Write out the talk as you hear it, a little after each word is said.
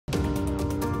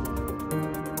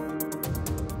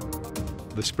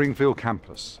The Springfield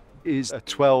campus is a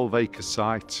 12-acre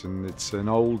site, and it's an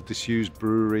old disused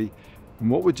brewery.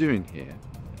 And what we're doing here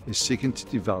is seeking to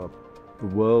develop the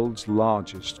world's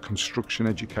largest construction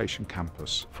education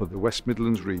campus for the West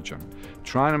Midlands region,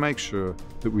 trying to make sure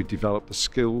that we develop the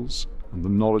skills and the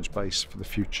knowledge base for the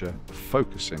future,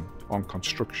 focusing on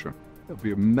construction. It'll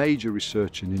be a major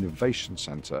research and innovation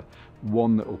centre,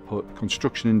 one that will put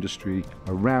construction industry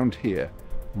around here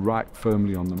right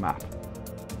firmly on the map.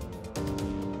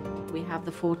 We have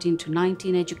the 14 to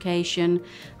 19 education,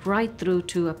 right through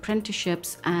to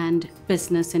apprenticeships and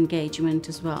business engagement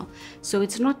as well. So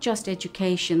it's not just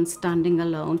education standing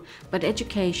alone, but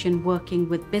education working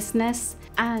with business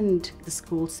and the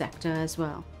school sector as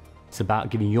well. It's about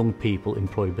giving young people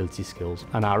employability skills,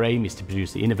 and our aim is to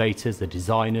produce the innovators, the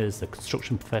designers, the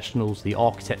construction professionals, the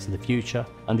architects of the future.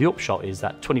 And the upshot is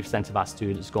that 20% of our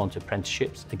students go on to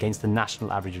apprenticeships against the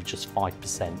national average of just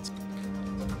 5%.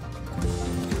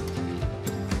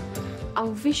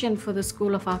 Our vision for the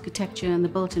School of Architecture and the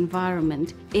Built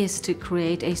Environment is to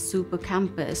create a super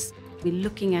campus. We're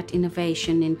looking at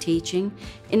innovation in teaching,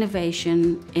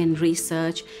 innovation in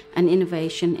research, and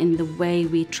innovation in the way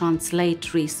we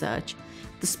translate research.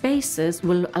 The spaces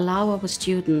will allow our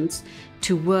students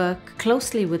to work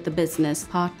closely with the business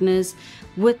partners,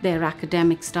 with their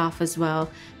academic staff as well,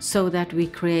 so that we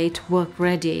create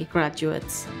work-ready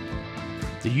graduates.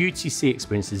 The UTC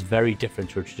experience is very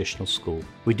different to a traditional school.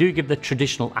 We do give the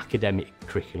traditional academic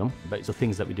curriculum, but it's the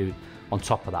things that we do on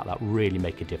top of that that really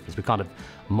make a difference. We kind of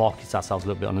market ourselves a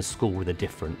little bit on a school with a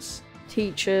difference.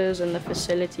 Teachers and the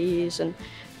facilities and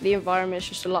the environment is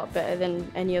just a lot better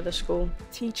than any other school.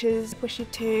 Teachers push you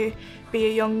to be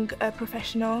a young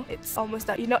professional. It's almost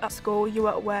like you're not at school, you're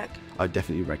at work. I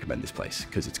definitely recommend this place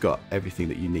because it's got everything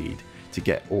that you need to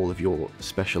get all of your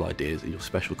special ideas and your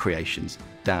special creations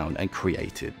down and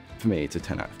created. For me, it's a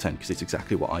 10 out of 10 because it's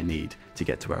exactly what I need to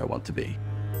get to where I want to be.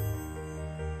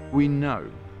 We know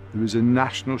there is a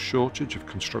national shortage of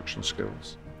construction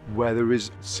skills, where there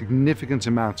is a significant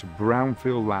amount of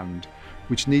brownfield land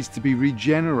which needs to be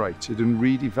regenerated and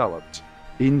redeveloped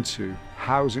into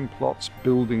housing plots,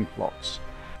 building plots.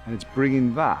 And it's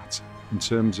bringing that in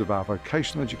terms of our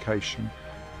vocational education,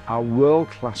 our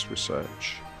world-class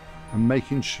research, and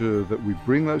making sure that we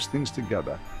bring those things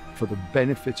together for the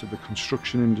benefit of the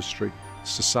construction industry,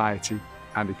 society,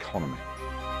 and economy.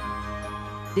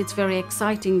 It's very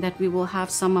exciting that we will have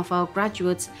some of our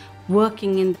graduates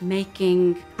working in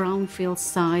making brownfield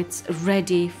sites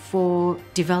ready for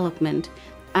development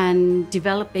and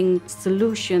developing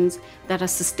solutions that are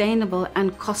sustainable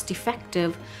and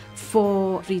cost-effective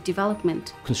for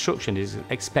redevelopment. Construction is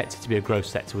expected to be a growth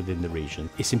sector within the region.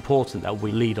 It's important that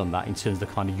we lead on that in terms of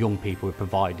the kind of young people we're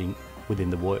providing within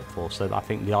the workforce. So I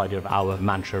think the idea of our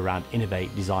mantra around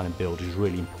innovate, design and build is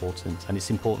really important, and it's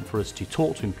important for us to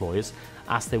talk to employers,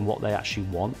 ask them what they actually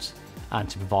want and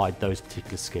to provide those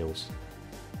particular skills.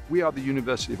 We are the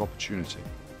University of Opportunity.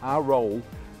 Our role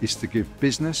is to give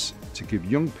business, to give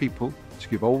young people, to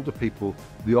give older people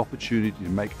the opportunity to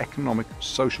make economic,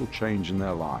 social change in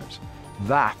their lives.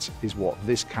 That is what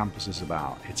this campus is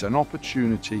about. It's an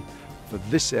opportunity for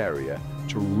this area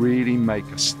to really make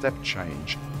a step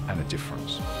change and a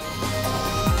difference.